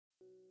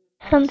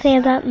Something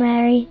about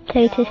Mary,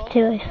 Totus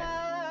Tuus.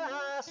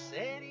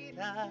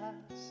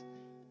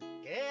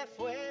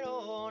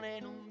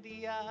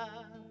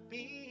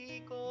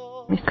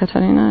 I'm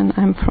Katarina and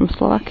I'm from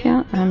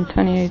Slovakia. I'm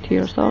 28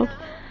 years old,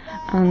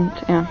 and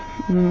yeah,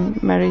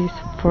 Mary is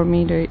for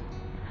me the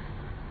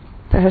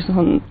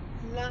person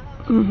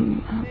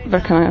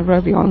where can I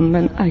rely on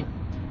when I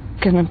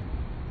cannot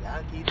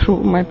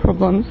through my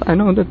problems. I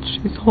know that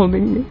she's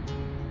holding me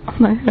on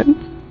my hands.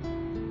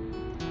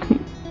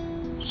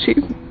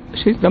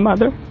 She's the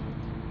mother.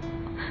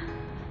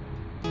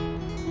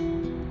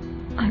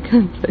 I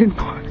can't say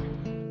more.